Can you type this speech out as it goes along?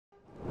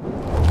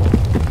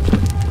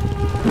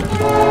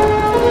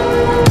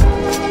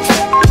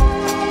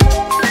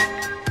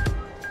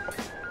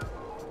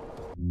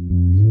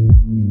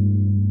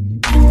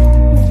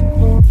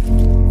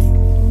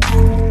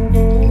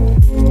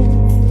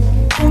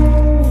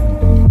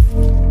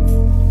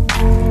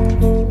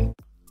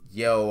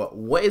Yo,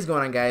 what is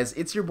going on, guys?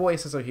 It's your boy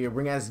Sisso here,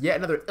 bringing guys yet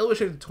another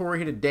Illustrator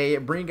tutorial here today,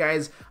 bringing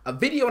guys a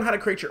video on how to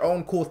create your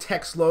own cool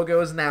text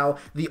logos. Now,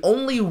 the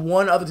only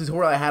one other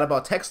tutorial I had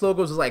about text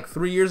logos was like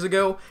 3 years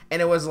ago,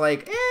 and it was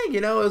like,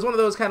 it was one of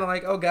those kind of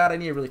like, oh god, I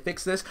need to really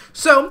fix this.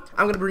 So,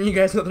 I'm going to bring you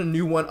guys another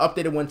new one,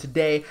 updated one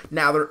today.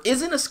 Now, there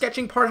isn't a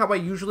sketching part how I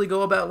usually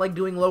go about like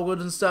doing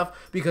logos and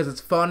stuff, because it's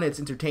fun, it's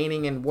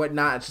entertaining and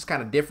whatnot, it's just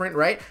kind of different,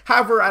 right?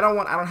 However, I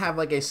don't have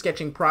like a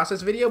sketching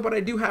process video, but I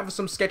do have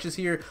some sketches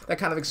here that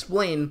kind of explain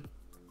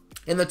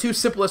in the two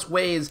simplest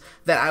ways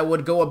that I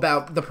would go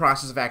about the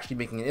process of actually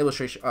making an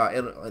illustration,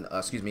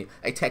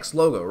 a text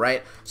logo,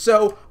 right?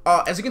 So,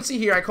 as you can see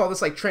here, I call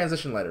this like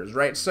transition letters,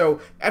 right?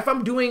 So, if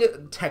I'm doing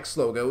text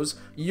logos,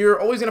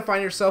 you're always gonna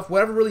find yourself,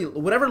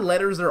 whatever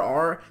letters there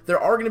are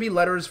gonna be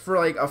letters for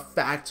like a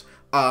fact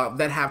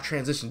that have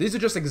transition. These are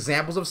just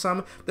examples of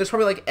some. There's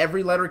probably like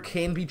every letter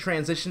can be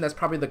transitioned. That's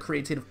probably the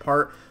creative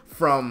part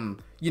from,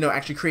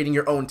 actually creating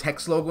your own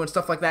text logo and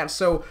stuff like that.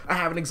 So I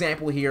have an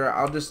example here.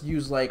 I'll just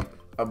use like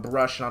a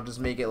brush and I'll just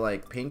make it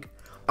like pink.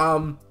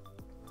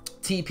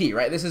 TP,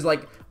 right? This is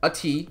like a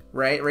T,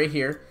 right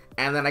here.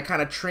 And then I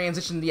kind of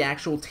transition the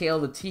actual tail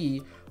of the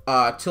T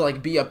to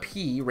like be a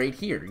P right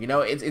here.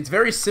 It's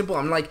very simple.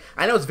 I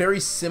know it's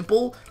very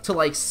simple to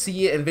like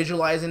see it and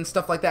visualize and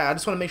stuff like that. I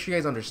just want to make sure you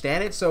guys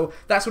understand it. So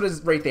that's what it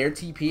is right there,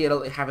 TP.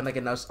 It'll having like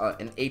an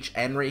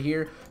HN right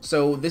here.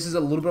 So this is a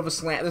little bit of a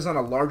slant. This is on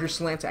a larger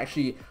slant to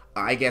actually,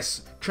 I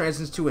guess,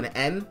 transitions to an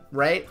N,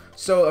 right?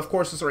 So of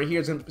course this right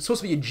here is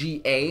supposed to be a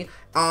GA.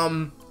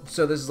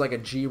 So this is like a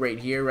G right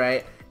here,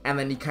 right? And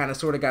then you kind of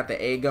sort of got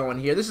the A going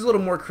here. This is a little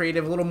more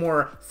creative, a little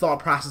more thought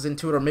process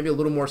into it, or maybe a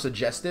little more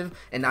suggestive,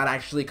 and not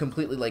actually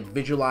completely like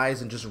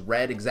visualized and just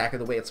read exactly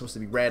the way it's supposed to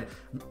be read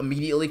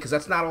immediately, because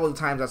that's not all the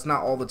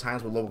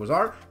times what logos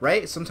are,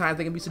 right? Sometimes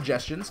they can be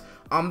suggestions.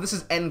 This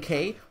is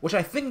NK, which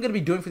I think I'm gonna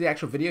be doing for the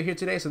actual video here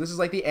today. So this is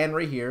like the N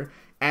right here,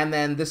 and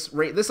then this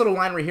little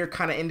line right here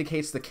kind of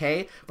indicates the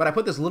K, but I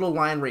put this little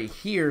line right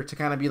here to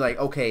kind of be like,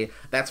 okay,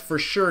 that's for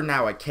sure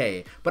now a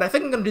K. But I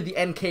think I'm gonna do the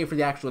NK for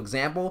the actual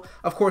example.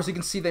 Of course, you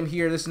can see them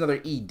here. This is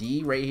another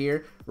ED right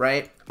here,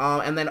 right?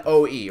 And then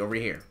OE over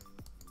here.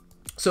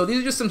 So these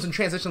are just some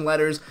transition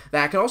letters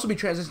that can also be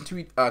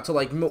transitioned to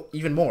like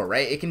even more,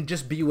 right? It can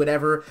just be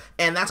whatever,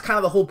 and that's kind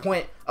of the whole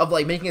point of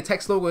like making a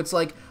text logo. It's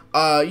like,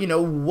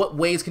 what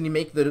ways can you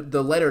make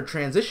the letter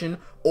transition,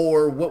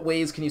 or what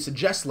ways can you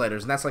suggest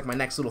letters? And that's like my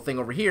next little thing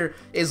over here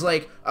is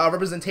like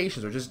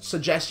representations, or just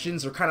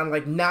suggestions, or kind of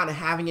like not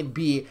having it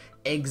be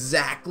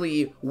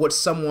exactly what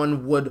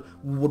someone would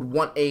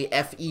want a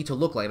FE to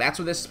look like. That's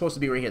what this is supposed to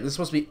be right here. This is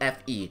supposed to be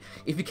FE.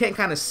 If you can't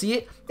kind of see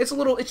it, it's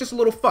just a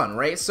little fun,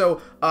 right?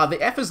 So the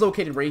F is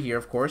located right here,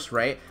 of course,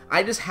 right?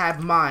 I just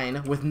have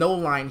mine with no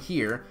line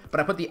here, but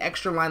I put the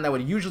extra line that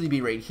would usually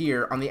be right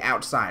here on the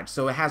outside.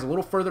 So it has a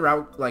little further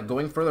out, like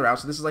going further out.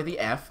 So this is like the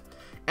F.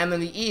 And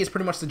then the E is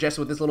pretty much suggested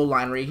with this little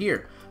line right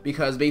here,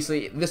 because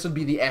basically this would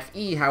be the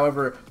FE.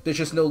 However, there's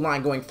just no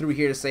line going through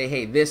here to say,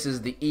 hey, this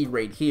is the E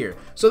right here.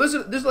 So this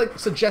is like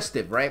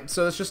suggestive, right?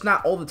 So it's just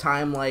not all the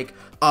time like,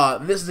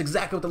 this is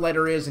exactly what the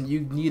letter is and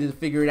you need to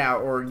figure it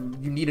out, or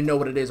you need to know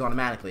what it is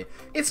automatically.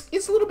 It's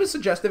a little bit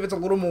suggestive. It's a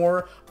little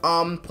more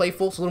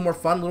playful. It's a little more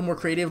fun, a little more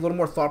creative, a little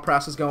more thought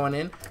process going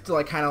in to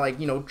like kind of like,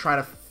 try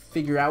to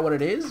figure out what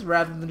it is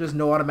rather than just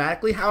know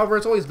automatically. However,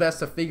 it's always best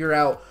to figure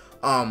out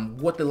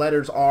what the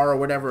letters are or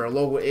whatever a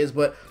logo is,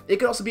 but it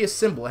could also be a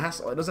symbol. It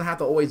doesn't have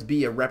to always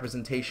be a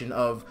representation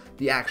of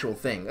the actual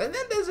thing. And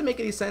that doesn't make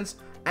any sense.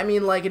 I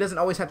mean, like, it doesn't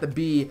always have to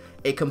be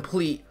a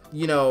complete,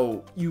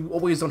 you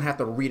always don't have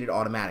to read it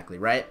automatically,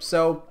 right?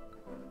 So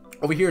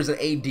over here is an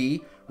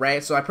AD,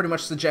 right? So I pretty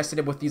much suggested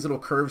it with these little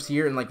curves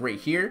here and like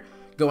right here,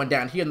 going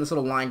down here, and this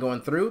little line going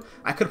through.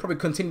 I could probably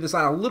continue this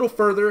line a little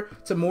further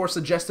to more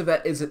suggestive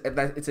that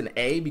it's an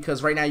A,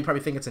 because right now you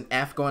probably think it's an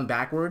F going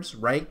backwards,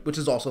 right? Which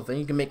is also a thing.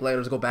 You can make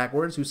letters go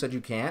backwards. Who said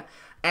you can't?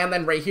 And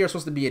then right here is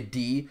supposed to be a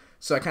D.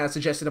 So I kind of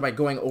suggested it by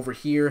going over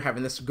here,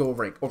 having this go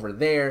over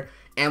there,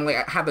 and like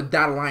I have the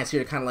dotted lines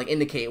here to kind of like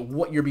indicate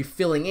what you'll be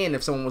filling in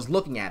if someone was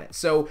looking at it.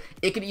 So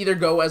it could either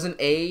go as an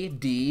A,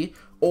 D,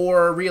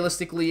 or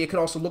realistically it could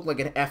also look like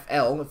an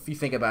FL if you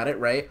think about it,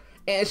 right?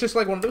 And it's just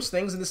like one of those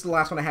things, and this is the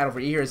last one I had over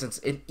here, is it's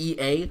an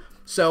EA.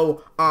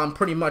 So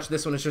pretty much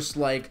this one is just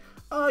like,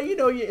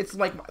 it's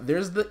like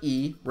there's the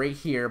E right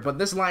here, but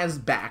this line's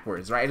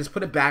backwards, right? I just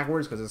put it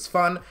backwards because it's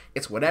fun,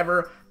 it's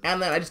whatever, and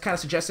then I just kind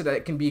of suggested that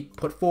it can be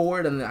put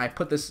forward, and then I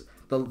put this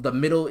the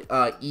middle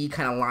E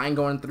kind of line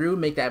going through,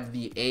 make that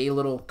the A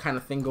little kind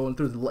of thing going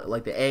through,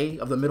 like the A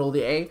of the middle of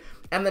the A,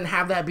 and then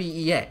have that be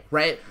EA,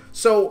 right?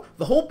 So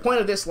the whole point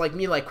of this, like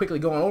me like quickly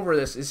going over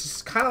this, is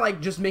just kind of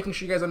like just making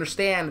sure you guys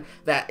understand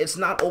that it's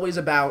not always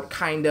about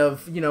kind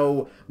of,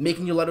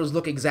 making your letters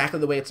look exactly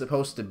the way it's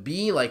supposed to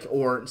be, like,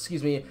 or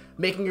excuse me,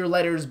 making your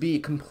letters be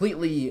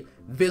completely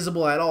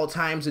visible at all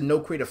times and no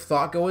creative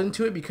thought go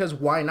into it, because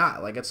why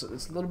not? Like, it's a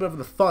little bit of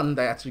the fun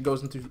that actually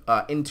goes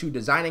into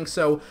designing.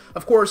 So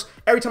of course,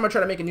 every time I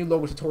try to make a new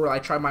logo tutorial, I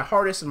try my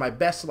hardest and my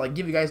best to like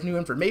give you guys new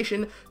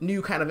information,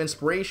 new kind of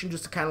inspiration,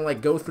 just to kind of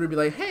like go through, be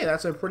like, hey,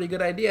 that's a pretty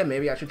good idea.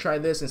 Maybe I should try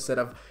this instead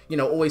of, you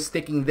know, always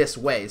sticking this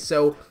way.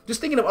 So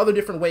just thinking of other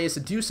different ways to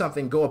do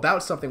something, go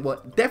about something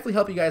will definitely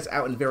help you guys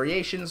out in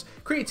variations,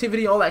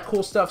 creativity, all that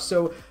cool stuff.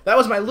 So that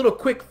was my little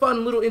quick,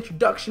 fun little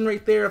introduction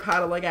right there of how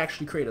to like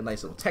actually create a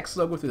nice little text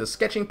logo through the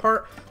sketching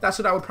part. That's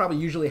what I would probably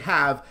usually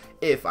have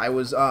if I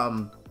was,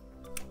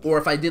 or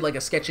if I did like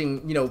a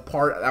sketching, you know,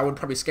 part, I would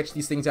probably sketch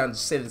these things out and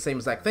say the same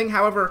exact thing.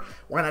 However,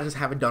 why not just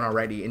have it done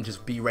already and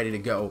just be ready to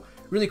go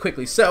really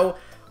quickly? So,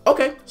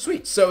 okay,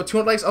 sweet. So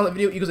 200 likes on the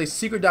video equals a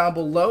secret down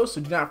below. So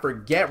do not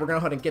forget, we're going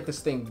to go ahead and get this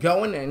thing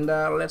going, and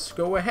let's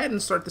go ahead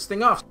and start this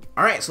thing off.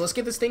 All right, so let's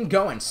get this thing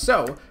going.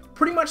 So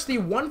pretty much the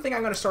one thing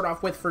I'm going to start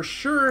off with for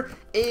sure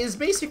is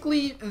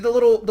basically the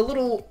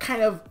little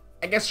kind of,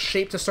 I guess,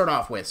 shape to start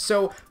off with.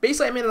 So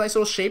basically I made a nice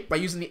little shape by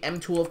using the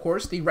M tool, of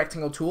course, the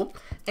rectangle tool,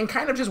 and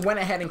kind of just went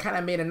ahead and kind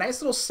of made a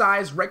nice little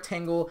size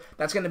rectangle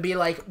that's going to be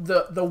like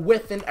the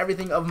width and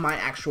everything of my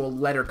actual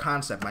letter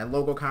concept, my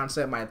logo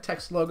concept, my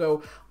text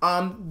logo.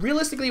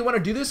 Realistically, you want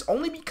to do this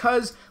only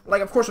because,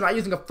 like, of course, we're not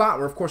using a font,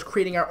 we're of course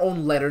creating our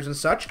own letters and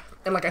such.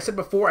 And like I said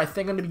before, I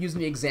think I'm going to be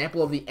using the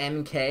example of the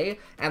NK,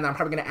 and I'm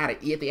probably going to add an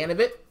E at the end of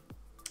it.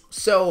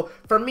 So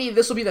for me,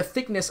 this will be the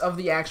thickness of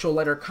the actual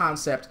letter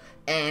concept,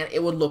 and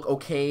it would look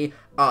okay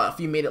if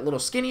you made it a little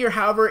skinnier.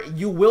 However,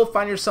 you will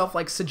find yourself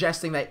like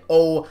suggesting that,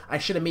 oh, I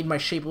should have made my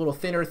shape a little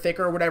thinner,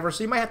 thicker, or whatever.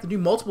 So you might have to do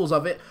multiples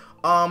of it.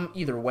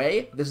 Either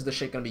way, this is the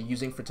shape I'm going to be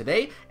using for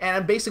today.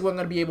 And basically what I'm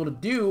going to be able to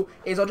do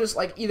is I'll just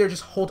like either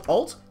just hold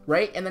Alt,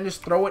 right, and then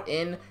just throw it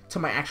in to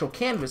my actual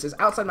canvas. It's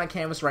outside my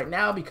canvas right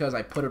now because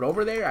I put it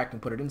over there. I can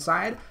put it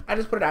inside. I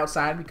just put it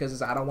outside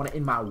because I don't want it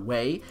in my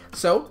way.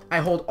 So I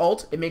hold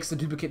Alt. It makes the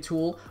duplicate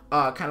tool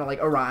kind of like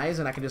arise,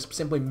 and I can just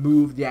simply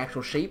move the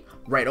actual shape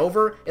right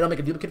over. It'll make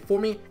a duplicate for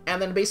me,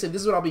 and then basically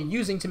this is what I'll be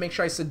using to make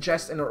sure I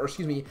suggest and or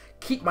excuse me,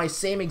 keep my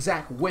same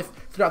exact width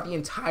throughout the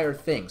entire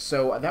thing.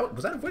 So that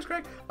was that a voice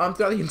crack?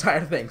 Throughout the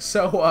entire thing.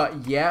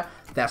 So yeah,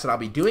 that's what I'll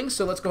be doing.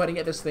 So let's go ahead and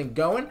get this thing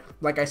going.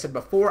 Like I said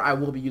before, I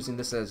will be using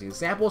this as an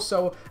example,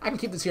 so I can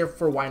keep this here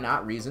for why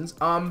not reasons.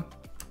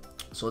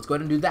 So let's go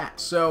ahead and do that.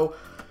 So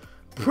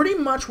pretty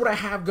much what I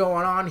have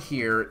going on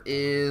here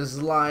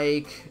is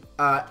like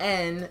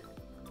N.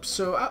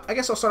 So I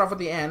guess I'll start off with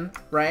the N,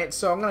 right?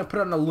 So I'm gonna put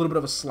it on a little bit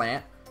of a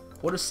slant.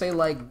 We'll just say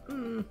like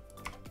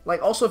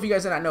also, if you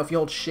guys did not know, if you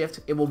hold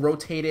Shift, it will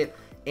rotate it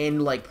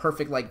in like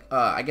perfect like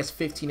I guess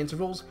 15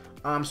 intervals.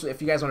 So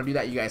if you guys want to do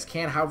that, you guys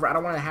can. However, I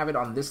don't want to have it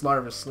on this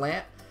large of a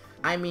slant.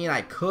 I mean,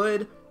 I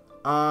could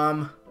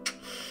like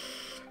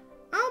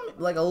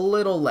a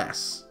little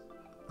less.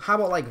 How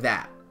about like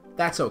that?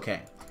 That's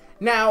okay.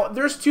 Now,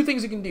 there's two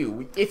things you can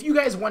do. If you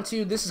guys want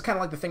to, this is kind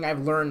of like the thing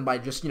I've learned by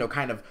just, you know,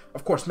 kind of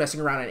course,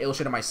 messing around and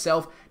illustrating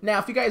myself. Now,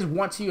 if you guys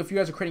want to, if you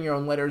guys are creating your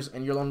own letters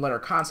and your own letter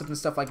concept and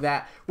stuff like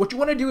that, what you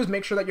want to do is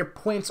make sure that your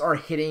points are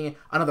hitting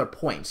another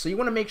point. So you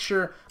want to make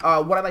sure,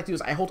 what I like to do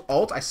is I hold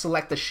Alt, I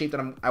select the shape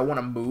that I want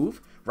to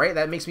move, right?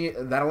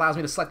 That allows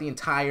me to select the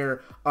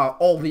entire,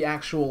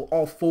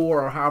 all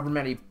four or however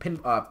many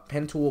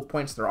pen tool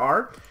points there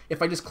are.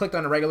 If I just clicked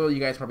on a regular, you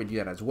guys probably do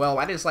that as well.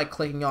 I just like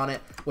clicking on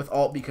it with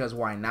Alt because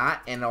why not?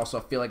 And also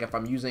I feel like if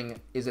I'm using,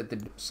 is it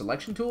the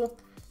selection tool?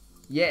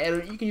 Yeah,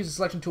 you can use the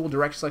selection tool,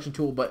 direct selection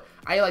tool, but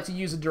I like to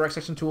use the direct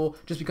selection tool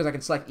just because I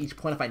can select each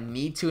point if I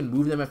need to and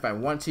move them if I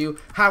want to.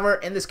 However,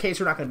 in this case,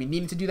 we're not going to be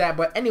needing to do that.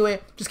 But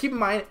anyway, just keep in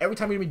mind, every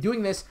time you're going to be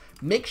doing this,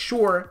 make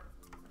sure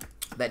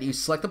that you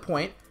select a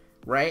point,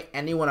 right?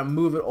 And you want to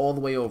move it all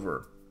the way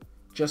over,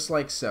 just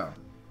like so,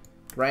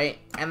 right?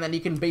 And then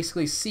you can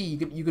basically see,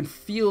 you can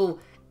feel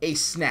a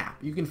snap.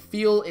 You can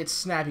feel it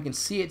snap. You can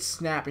see it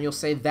snap, and you'll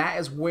say that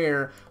is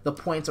where the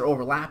points are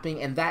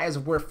overlapping, and that is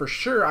where for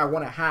sure I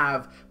want to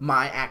have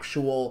my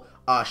actual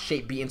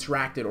shape be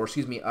interacted, or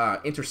excuse me,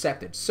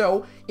 intercepted.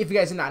 So if you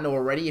guys did not know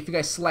already, if you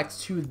guys select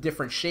two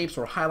different shapes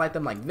or highlight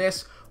them like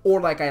this,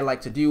 or like I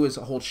like to do is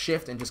hold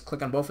Shift and just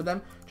click on both of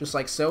them, just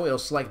like so, it'll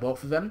select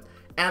both of them.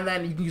 And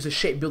then you can use a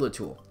shape builder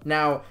tool.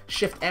 Now,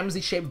 Shift M is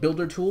the shape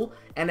builder tool,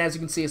 and as you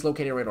can see, it's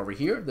located right over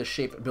here, the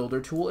shape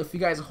builder tool. If you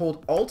guys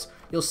hold Alt,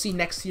 you'll see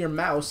next to your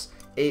mouse,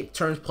 it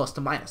turns plus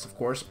to minus, of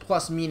course.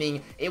 Plus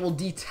meaning it will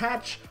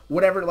detach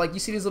whatever, like you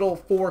see these little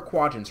 4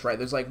 quadrants, right?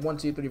 There's like 1,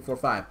 2, 3, 4,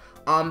 5.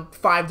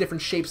 5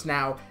 different shapes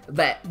now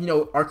that, you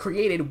know, are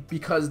created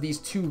because these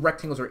two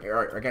rectangles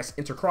are I guess,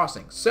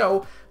 intercrossing.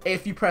 So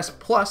if you press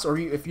plus, or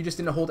if you just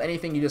didn't hold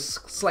anything, you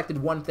just selected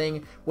one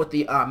thing with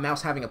the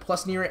mouse having a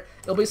plus near it,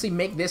 it'll basically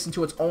make this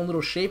into its own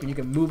little shape, and you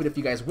can move it if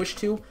you guys wish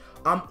to.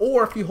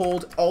 Or if you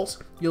hold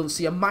Alt, you'll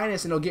see a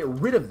minus, and it'll get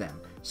rid of them.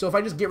 So if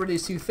I just get rid of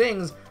these two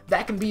things,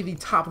 that can be the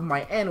top of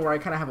my N where I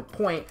kind of have a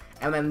point,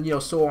 and then, you know,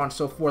 so on and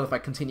so forth if I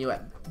continue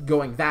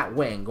going that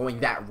way and going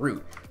that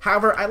route.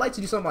 However, I like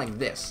to do something like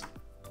this.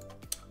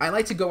 I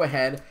like to go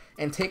ahead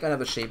and take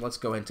another shape. Let's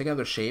go ahead and take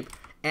another shape,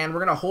 and we're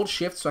going to hold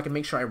Shift so I can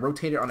make sure I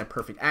rotate it on a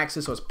perfect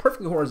axis so it's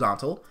perfectly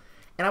horizontal.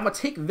 And I'm going to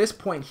take this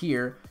point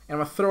here, and I'm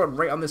going to throw it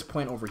right on this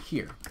point over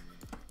here.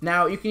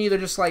 Now, you can either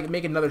just like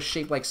make another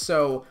shape like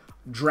so,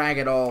 drag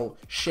it all,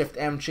 Shift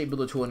M, shape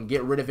builder tool, and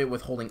get rid of it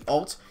with holding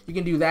Alt. You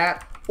can do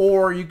that,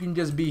 or you can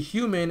just be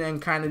human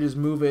and kind of just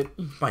move it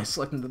by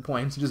selecting the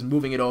points, just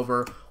moving it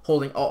over,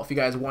 holding Alt if you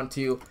guys want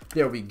to.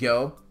 There we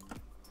go.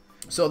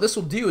 So this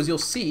will do is you'll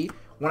see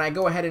when I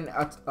go ahead and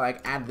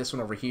like add this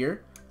one over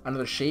here,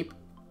 another shape,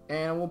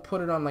 and we'll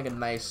put it on like a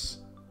nice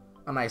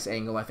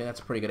angle. I think that's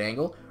a pretty good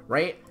angle,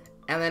 right?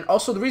 And then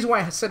also the reason why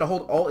I said to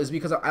hold Alt is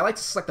because I like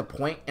to select the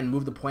point and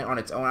move the point on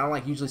its own. I don't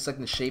like usually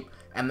selecting the shape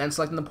and then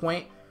selecting the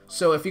point.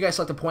 So if you guys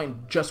select the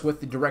point just with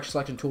the direct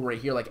selection tool right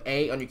here, like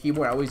A on your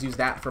keyboard, I always use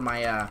that for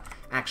my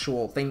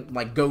actual thing,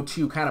 like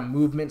go-to kind of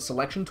movement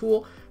selection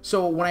tool.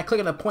 So when I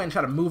click on the point and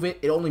try to move it,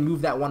 it only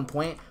moves that one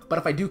point. But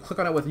if I do click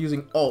on it with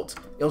using Alt,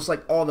 it'll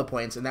select all the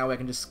points, and that way I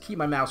can just keep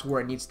my mouse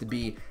where it needs to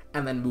be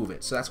and then move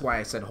it. So that's why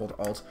I said hold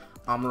Alt.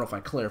 I don't know if I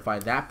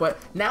clarified that, but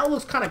now it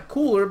looks kind of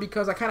cooler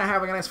because I kind of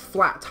have like a nice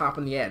flat top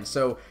in the end.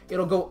 So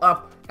it'll go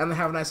up and then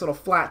have a nice little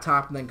flat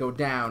top and then go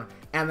down.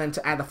 And then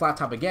to add the flat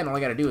top again, all I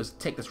gotta do is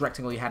take this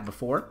rectangle you had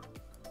before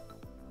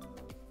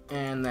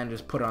and then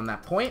just put it on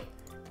that point.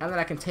 And then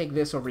I can take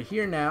this over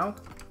here now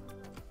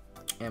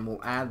and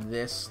we'll add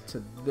this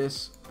to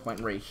this point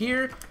right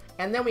here.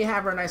 And then we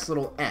have our nice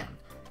little N.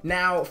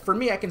 Now, for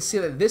me, I can see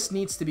that this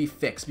needs to be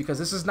fixed because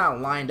this is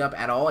not lined up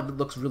at all. It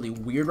looks really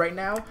weird right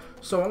now.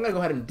 So what I'm going to go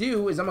ahead and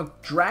do is I'm going to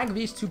drag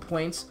these 2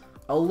 points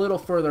a little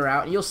further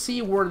out. And you'll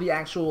see where the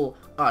actual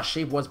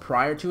shape was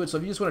prior to it. So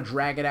if you just want to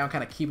drag it out,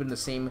 kind of keep it in the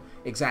same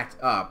exact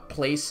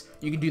place,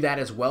 you can do that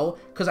as well.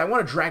 Because I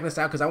want to drag this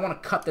out because I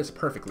want to cut this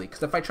perfectly.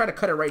 Because if I try to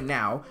cut it right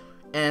now,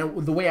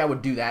 and the way I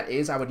would do that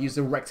is I would use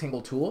the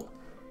rectangle tool.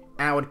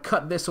 And I would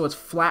cut this so it's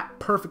flat,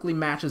 perfectly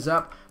matches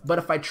up. But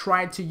if I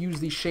tried to use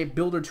the shape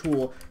builder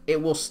tool,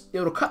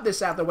 it'll cut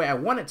this out the way I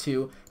want it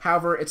to.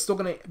 However, it's still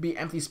going to be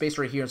empty space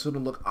right here, and so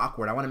it'll look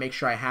awkward. I want to make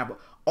sure I have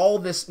all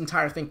this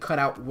entire thing cut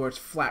out where it's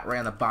flat right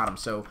on the bottom.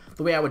 So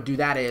the way I would do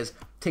that is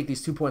take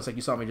these 2 points like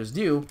you saw me just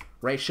do,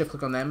 right? Shift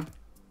click on them,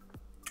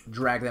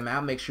 drag them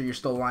out, make sure you're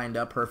still lined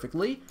up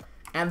perfectly,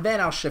 and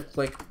then I'll shift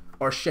click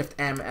or shift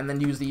M and then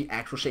use the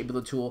actual shape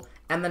builder tool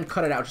and then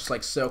cut it out just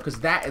like so, because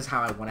that is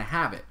how I want to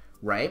have it.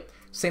 Right?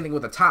 Same thing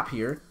with the top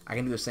here. I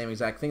can do the same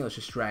exact thing. Let's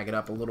just drag it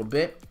up a little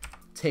bit.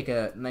 Take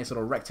a nice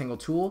little rectangle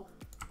tool.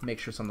 Make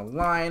sure it's on the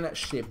line.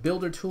 Shape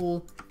builder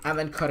tool. And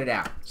then cut it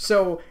out.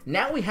 So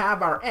now we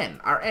have our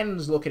N. Our N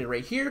is located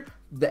right here.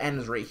 The N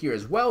is right here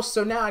as well.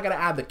 So now I got to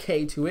add the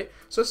K to it.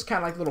 So it's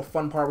kind of like the little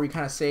fun part where you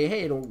kind of say,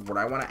 hey, what do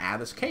I want to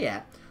add this K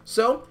at?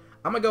 So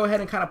I'm going to go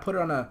ahead and kind of put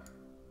it on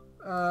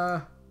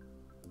a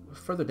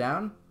further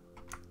down.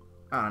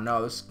 I don't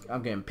know.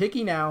 I'm getting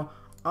picky now.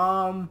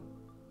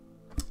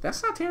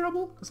 That's not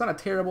terrible. It's not a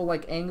terrible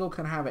like angle.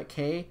 Can I have it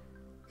K?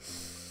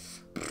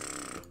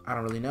 I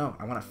don't really know.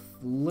 I want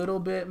a little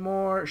bit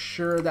more.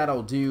 Sure,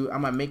 that'll do.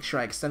 I'm gonna make sure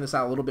I extend this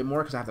out a little bit more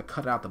because I have to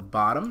cut out the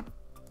bottom.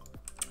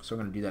 So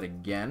I'm gonna do that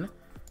again,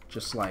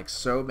 just like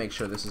so. Make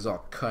sure this is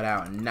all cut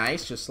out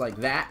nice, just like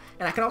that.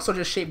 And I can also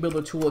just shape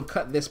builder tool and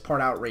cut this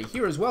part out right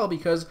here as well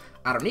because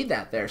I don't need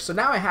that there. So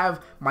now I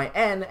have my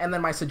N and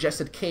then my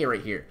suggested K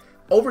right here.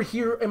 Over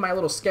here in my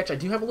little sketch, I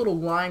do have a little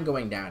line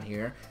going down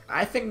here.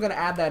 I think I'm going to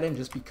add that in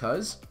just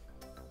because.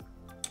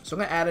 So I'm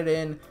going to add it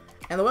in.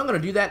 And the way I'm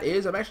going to do that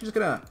is I'm actually just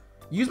going to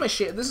use my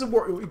shape. This is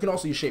where you can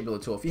also use shape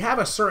builder tool. If you have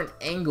a certain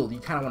angle you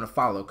kind of want to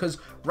follow. Because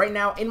right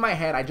now in my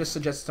head, I just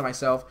suggested to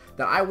myself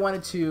that I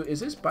wanted to.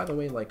 Is this, by the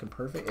way, like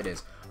imperfect? It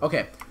is.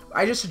 Okay.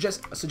 I just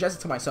suggested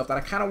to myself that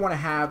I kind of want to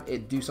have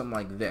it do something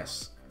like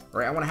this.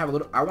 Right, I want to have a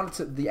little. I want it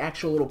to, the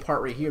actual little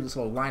part right here, this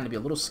little line, to be a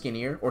little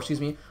skinnier, or excuse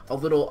me, a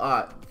little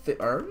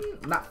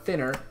not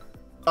thinner,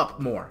 up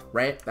more.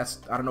 Right?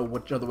 That's, I don't know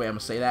which other way I'm gonna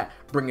say that.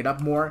 Bring it up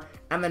more,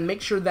 and then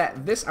make sure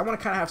that this. I want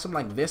to kind of have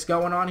something like this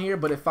going on here,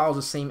 but it follows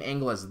the same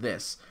angle as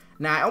this.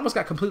 Now I almost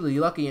got completely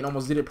lucky and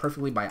almost did it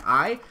perfectly by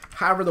eye.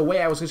 However, the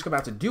way I was just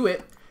about to do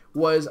it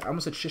was, I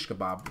almost said shish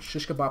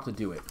kebab to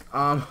do it.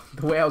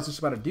 The way I was just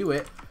about to do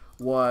it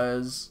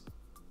was.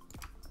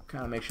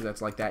 Kind of make sure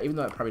that's like that, even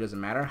though it probably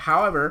doesn't matter.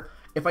 However,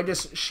 if I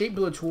just shape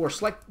builder tool or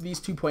select these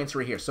 2 points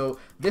right here, so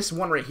this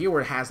one right here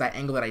where it has that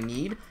angle that I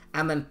need,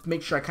 and then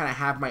make sure I kind of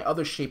have my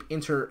other shape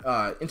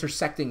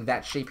intersecting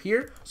that shape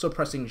here. So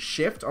pressing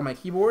shift on my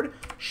keyboard,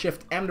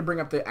 shift M to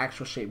bring up the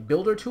actual shape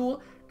builder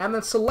tool, and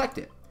then select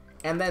it.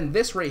 And then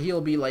this right here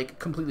will be like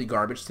completely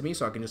garbage to me,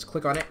 so I can just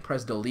click on it,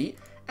 press delete,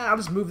 and I'll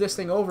just move this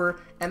thing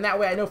over, and that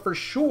way I know for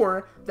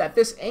sure that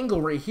this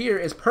angle right here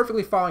is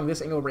perfectly following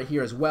this angle right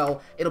here as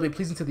well. It'll be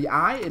pleasing to the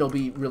eye, it'll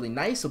be really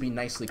nice, it'll be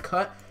nicely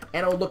cut,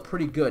 and it'll look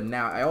pretty good.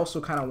 Now, I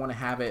also kind of want to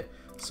have it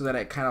so that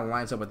it kind of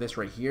lines up with this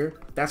right here.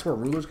 That's where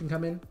rulers can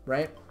come in,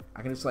 right?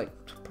 I can just like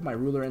put my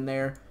ruler in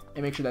there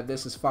and make sure that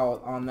this is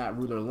followed on that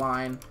ruler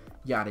line,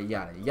 yada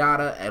yada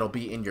yada. It'll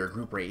be in your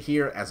group right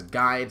here as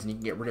guides, and you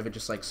can get rid of it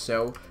just like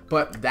so.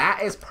 But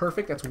that is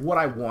perfect. That's what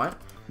I want.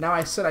 Now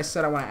I said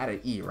I want to add an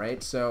E,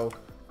 right? So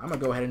I'm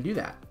gonna go ahead and do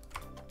that.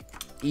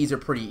 E's are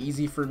pretty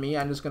easy for me.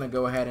 I'm just gonna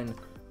go ahead and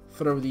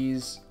throw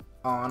these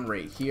on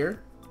right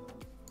here.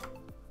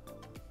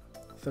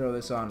 Throw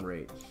this on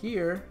right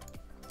here,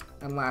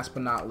 and last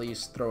but not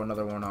least, throw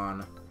another one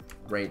on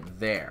right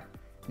there.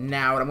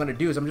 Now what I'm gonna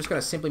do is I'm just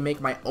gonna simply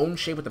make my own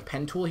shape with the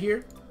pen tool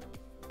here.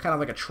 kind of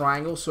like a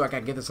triangle, so I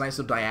can get this nice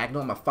little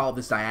diagonal. I'm gonna follow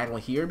this diagonal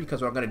here,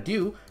 because what I'm gonna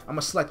do, I'm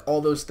gonna select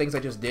all those things I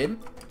just did,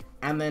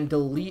 and then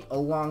delete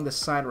along the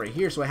side right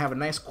here, so I have a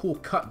nice cool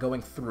cut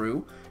going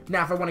through.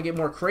 Now, if I want to get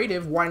more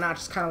creative, why not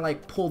just kind of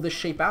like pull this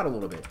shape out a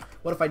little bit?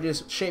 What if I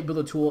just shape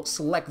builder tool,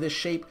 select this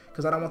shape,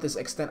 because I don't want this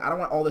extent, I don't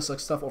want all this like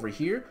stuff over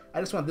here. I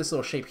just want this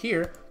little shape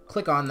here.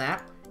 Click on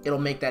that. It'll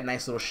make that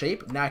nice little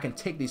shape. Now I can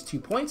take these 2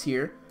 points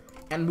here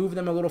and move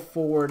them a little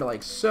forward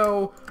like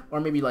so, or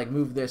maybe like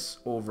move this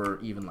over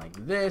even like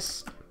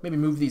this. Maybe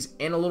move these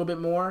in a little bit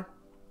more,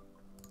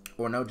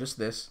 or no, just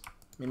this.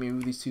 Maybe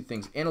move these 2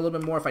 things in a little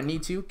bit more if I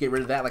need to. Get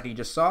rid of that like you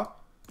just saw.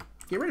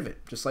 Get rid of it,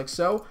 just like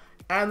so.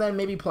 And then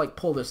maybe like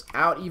pull this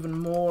out even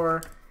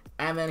more,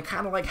 and then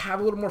kind of like have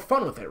a little more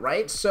fun with it,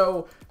 right?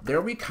 So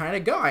there we kind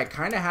of go. I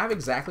kind of have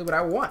exactly what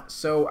I want.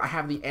 So I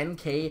have the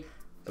NK,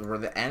 where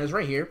the N is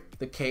right here,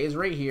 the K is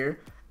right here,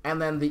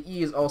 and then the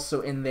E is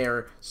also in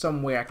there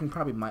somewhere. I can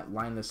probably might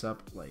line this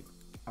up like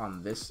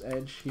on this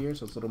edge here,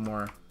 so it's a little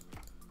more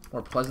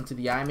pleasant to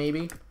the eye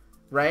maybe,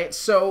 right?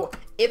 So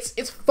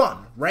it's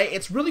fun, right?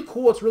 It's really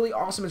cool, it's really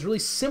awesome, it's really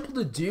simple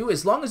to do,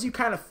 as long as you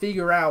kind of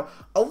figure out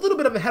a little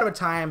bit of ahead of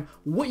time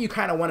what you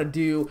kind of want to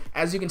do.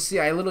 As you can see,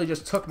 I literally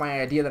just took my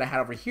idea that I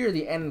had over here,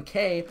 the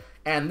NK,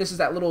 and this is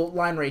that little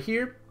line right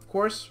here, of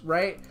course,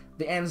 right?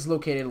 The N's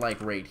located like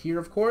right here,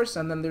 of course,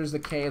 and then there's the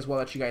K as well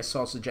that you guys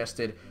saw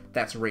suggested,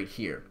 that's right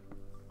here.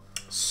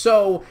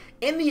 So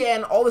in the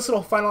end, all this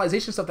little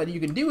finalization stuff that you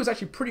can do is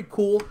actually pretty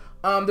cool.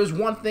 There's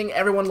one thing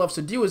everyone loves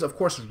to do is, of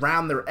course,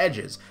 round their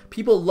edges.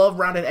 People love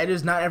rounded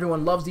edges. Not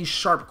everyone loves these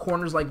sharp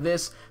corners like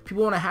this.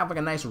 People want to have like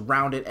a nice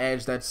rounded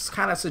edge that's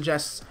kind of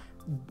suggests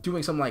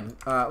doing something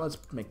like, let's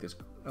make this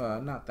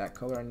not that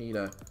color. I need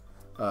a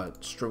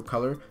stroke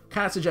color.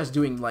 Kind of suggests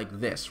doing like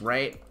this,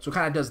 right? So it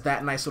kind of does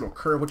that nice little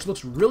curve, which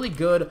looks really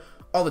good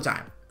all the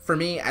time. For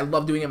me, I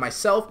love doing it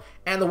myself,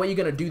 and the way you're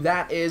going to do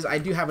that is, I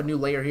do have a new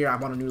layer here.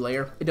 I'm on a new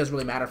layer. It doesn't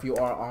really matter if you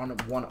are on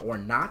one or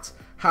not.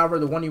 However,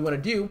 the one you want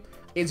to do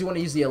is you want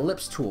to use the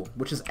ellipse tool,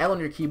 which is L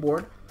on your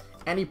keyboard,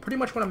 and you pretty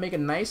much want to make a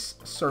nice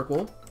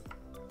circle.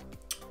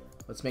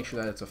 Let's make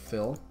sure that it's a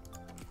fill.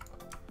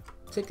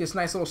 Take this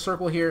nice little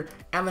circle here,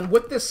 and then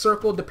with this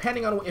circle,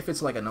 depending on if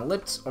it's like an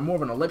ellipse or more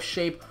of an ellipse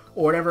shape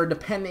or whatever,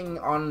 depending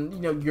on, you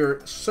know,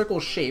 your circle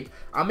shape,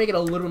 I'll make it a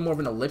little bit more of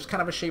an ellipse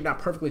kind of a shape, not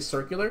perfectly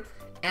circular.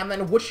 And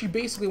then what you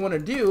basically want to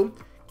do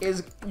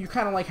is you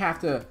kind of like have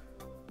to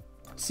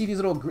see these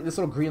this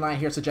little green line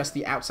here suggests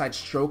the outside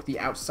stroke, the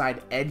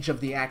outside edge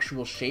of the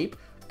actual shape,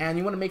 and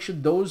you want to make sure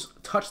those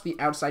touch the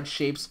outside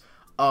shapes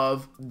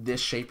of this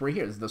shape right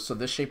here. So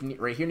this shape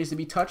right here needs to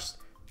be touched.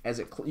 As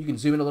it, you can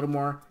zoom in a little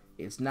more.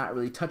 It's not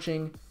really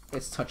touching.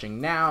 It's touching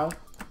now.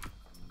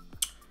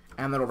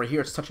 And then over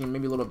here it's touching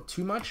maybe a little bit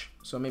too much.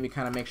 So maybe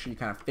kind of make sure you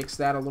kind of fix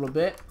that a little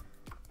bit,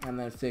 and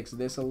then fix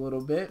this a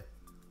little bit.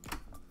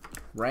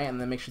 Right,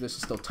 and then make sure this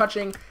is still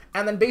touching.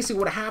 And then basically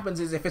what happens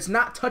is, if it's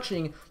not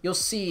touching, you'll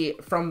see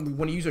from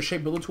when you use your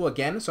shape builder tool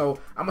again. So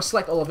I'm gonna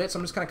select all of it. So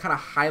I'm just gonna kind of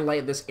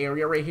highlight this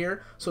area right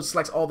here, so it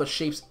selects all the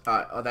shapes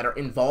that are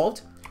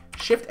involved.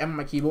 Shift M on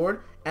my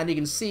keyboard, and you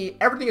can see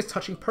everything is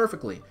touching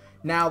perfectly.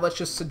 Now let's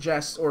just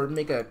suggest or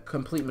make a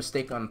complete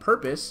mistake on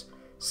purpose,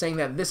 saying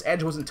that this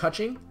edge wasn't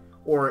touching,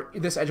 or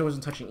this edge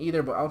wasn't touching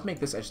either, but I'll make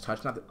this edge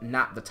touch,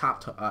 not the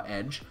top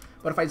edge.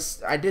 But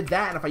if I did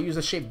that, and if I use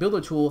the shape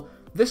builder tool,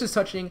 this is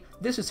touching,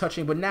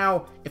 but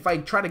now if I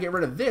try to get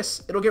rid of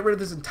this, it'll get rid of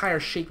this entire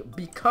shape,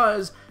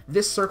 because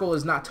this circle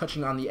is not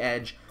touching on the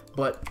edge.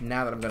 But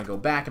now that I'm going to go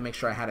back and make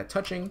sure I had it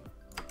touching,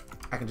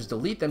 I can just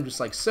delete them just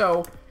like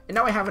so. And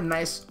now I have a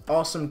nice,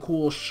 awesome,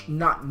 cool,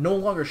 no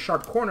longer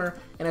sharp corner,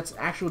 and it's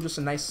actually just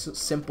a nice,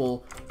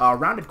 simple,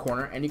 rounded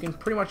corner, and you can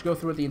pretty much go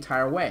through it the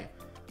entire way.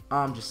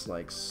 Just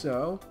like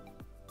so.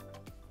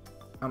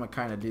 I'm going to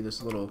kind of do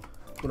this a little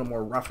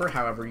more rougher,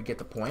 however you get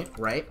the point,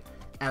 right?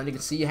 And you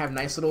can see you have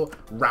nice little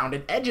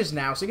rounded edges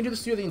now. So you can do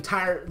this through the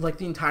entire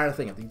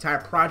thing, the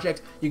entire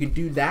project. You can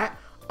do that.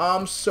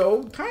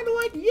 So kind of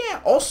like,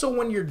 yeah. Also,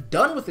 when you're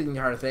done with the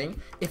entire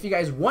thing, if you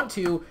guys want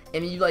to,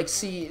 and you like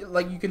see,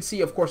 like you can see,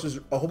 of course, there's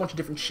a whole bunch of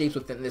different shapes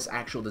within this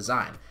actual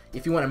design.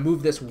 If you want to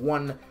move this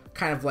one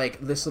kind of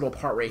like this little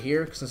part right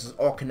here, because this is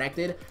all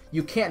connected,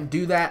 you can't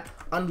do that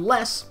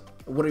unless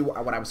what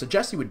I would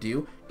suggest you would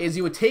do is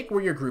you would take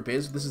where your group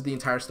is. This is the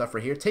entire stuff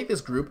right here. Take this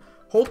group,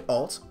 hold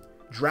Alt,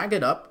 drag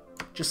it up,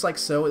 just like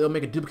so. It'll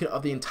make a duplicate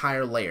of the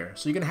entire layer.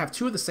 So you're gonna have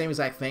two of the same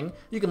exact thing.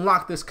 You can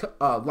lock this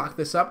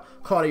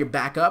up, call it your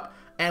backup,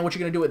 and what you're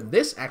gonna do with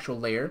this actual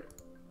layer,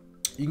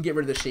 you can get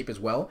rid of the shape as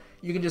well.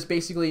 You can just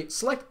basically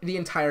select the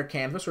entire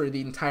canvas or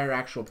the entire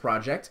actual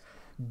project,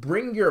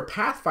 bring your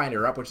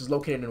Pathfinder up, which is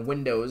located in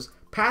Windows,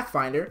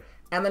 Pathfinder,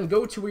 and then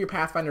go to where your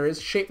Pathfinder is,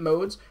 shape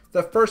modes.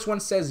 The first one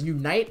says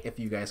unite. If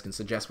you guys can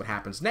suggest what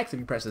happens next, if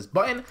you press this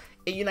button,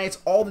 it unites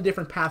all the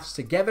different paths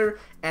together.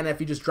 And if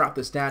you just drop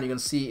this down, you can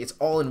see it's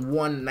all in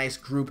one nice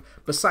group,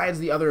 besides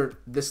the other,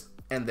 this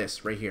and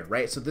this right here,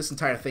 right? So this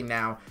entire thing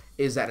now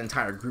is that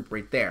entire group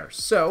right there.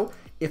 So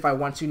if I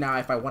want to now,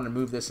 if I want to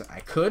move this,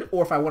 I could,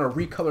 or if I want to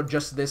recolor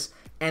just this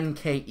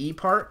NKE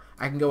part,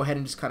 I can go ahead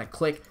and just kind of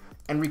click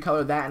and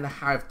recolor that and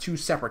have 2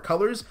 separate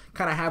colors.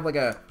 Kind of have like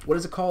a, what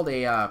is it called? What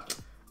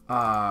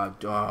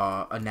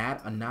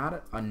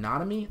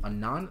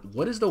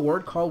is the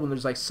word called when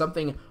there's like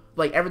something,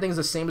 like everything's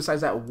the same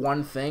besides that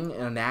one thing?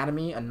 An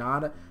anatomy?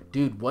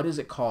 Dude, what is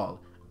it called?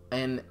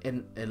 An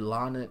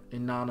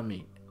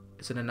anatomy.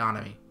 It's an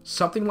anatomy.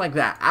 Something like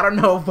that. I don't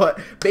know, but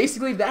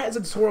basically that is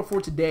a tutorial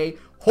for today.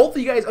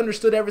 Hopefully you guys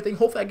understood everything.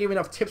 Hopefully I gave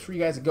enough tips for you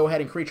guys to go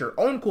ahead and create your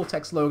own cool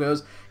text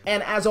logos.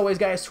 And as always,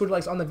 guys, 200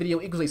 likes on the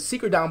video equals a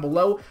secret down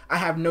below. I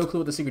have no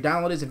clue what the secret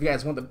download is. If you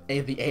guys want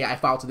the AI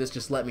file to this,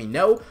 just let me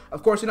know.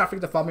 Of course, do not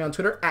forget to follow me on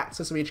Twitter at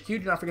SessoHQ. Do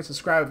not forget to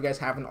subscribe if you guys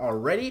haven't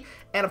already.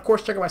 And of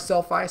course, check out my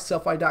Sellfy,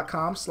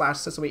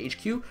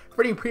 sellfy.com/SessoHQ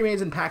for any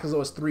pre-mades and packs as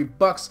low as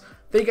 $3.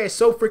 Thank you guys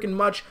so freaking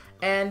much,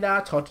 and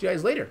talk to you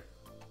guys later.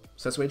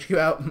 SessoHQ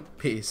out.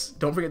 Peace.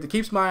 Don't forget to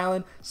keep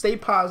smiling, stay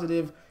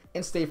positive,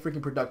 and stay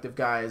freaking productive,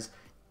 guys,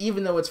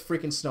 even though it's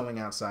freaking snowing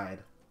outside.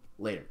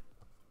 Later.